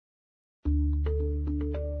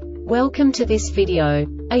Welcome to this video.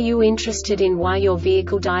 Are you interested in why your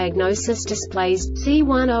vehicle diagnosis displays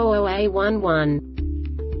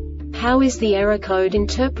C100A-11? How is the error code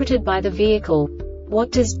interpreted by the vehicle?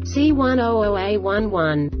 What does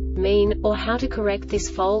C100A-11 mean, or how to correct this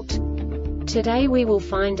fault? Today we will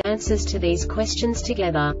find answers to these questions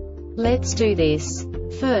together. Let's do this.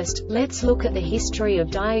 First, let's look at the history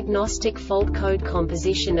of diagnostic fault code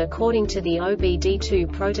composition according to the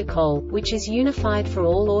OBD2 protocol, which is unified for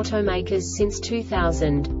all automakers since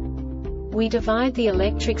 2000. We divide the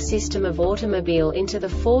electric system of automobile into the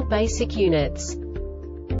four basic units: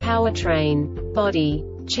 powertrain, body,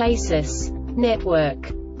 chassis,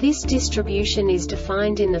 network. This distribution is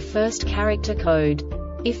defined in the first character code.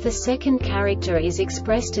 If the second character is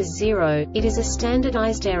expressed as 0, it is a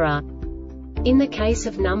standardized error. In the case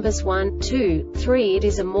of numbers 1, 2, 3, it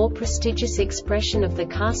is a more prestigious expression of the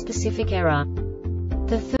car-specific error.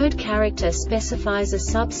 The third character specifies a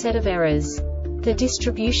subset of errors. The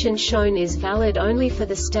distribution shown is valid only for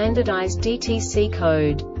the standardized DTC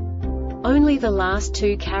code. Only the last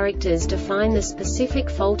two characters define the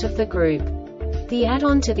specific fault of the group. The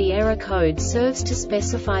add-on to the error code serves to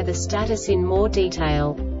specify the status in more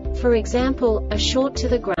detail. For example, a short to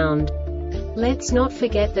the ground. Let's not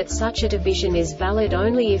forget that such a division is valid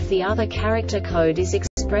only if the other character code is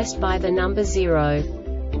expressed by the number 0.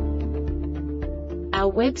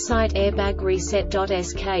 Our website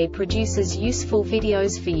airbagreset.sk produces useful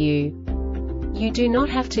videos for you. You do not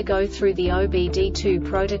have to go through the OBD2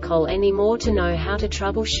 protocol anymore to know how to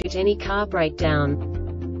troubleshoot any car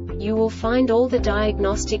breakdown. You will find all the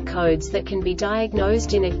diagnostic codes that can be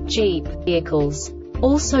diagnosed in a Jeep vehicles.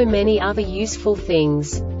 Also many other useful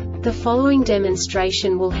things. The following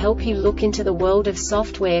demonstration will help you look into the world of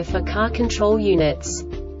software for car control units.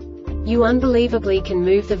 You unbelievably can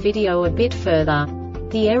move the video a bit further.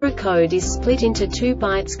 The error code is split into 2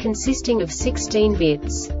 bytes consisting of 16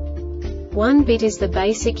 bits. 1 bit is the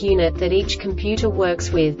basic unit that each computer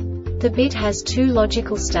works with. The bit has 2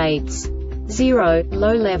 logical states: 0,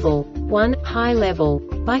 low level, 1, high level.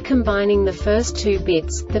 By combining the first 2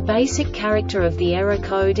 bits, the basic character of the error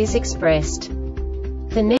code is expressed.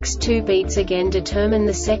 The next 2 beats again determine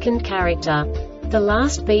the second character. The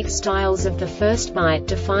last beat styles of the first byte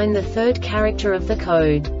define the third character of the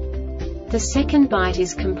code. The second byte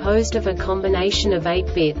is composed of a combination of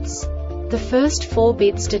 8 bits. The first 4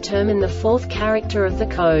 bits determine the fourth character of the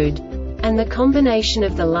code. And the combination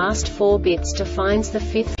of the last 4 bits defines the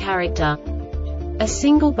fifth character. A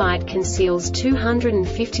single byte conceals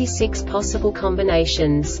 256 possible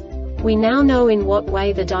combinations. We now know in what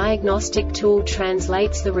way the diagnostic tool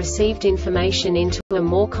translates the received information into a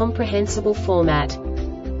more comprehensible format.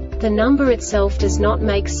 The number itself does not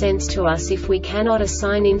make sense to us if we cannot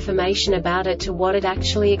assign information about it to what it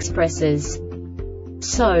actually expresses.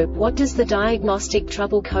 So, what does the Diagnostic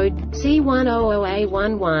Trouble Code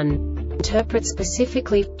C100A-11 interpret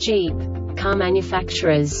specifically for Jeep car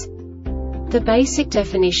manufacturers? The basic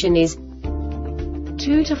definition is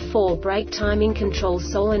 2 to 4 brake timing control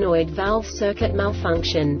solenoid valve circuit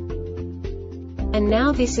malfunction. And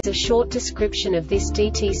now this is a short description of this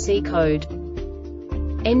DTC code.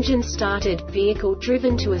 Engine started, vehicle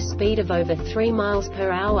driven to a speed of over 3 miles per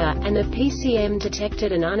hour, and the PCM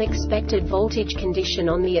detected an unexpected voltage condition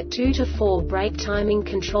on the 2 to 4 brake timing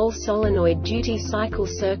control solenoid duty cycle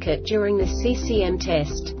circuit during the CCM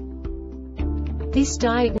test. This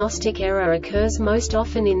diagnostic error occurs most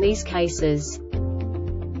often in these cases.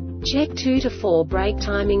 Check 2 to 4 brake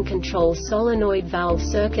timing control solenoid valve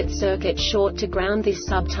circuit short to ground. This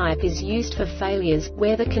subtype is used for failures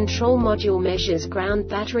where the control module measures ground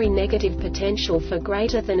battery negative potential for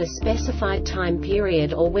greater than a specified time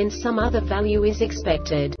period or when some other value is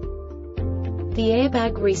expected. The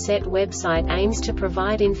Airbag Reset website aims to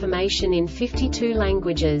provide information in 52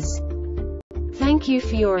 languages. Thank you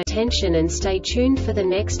for your attention and stay tuned for the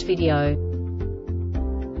next video.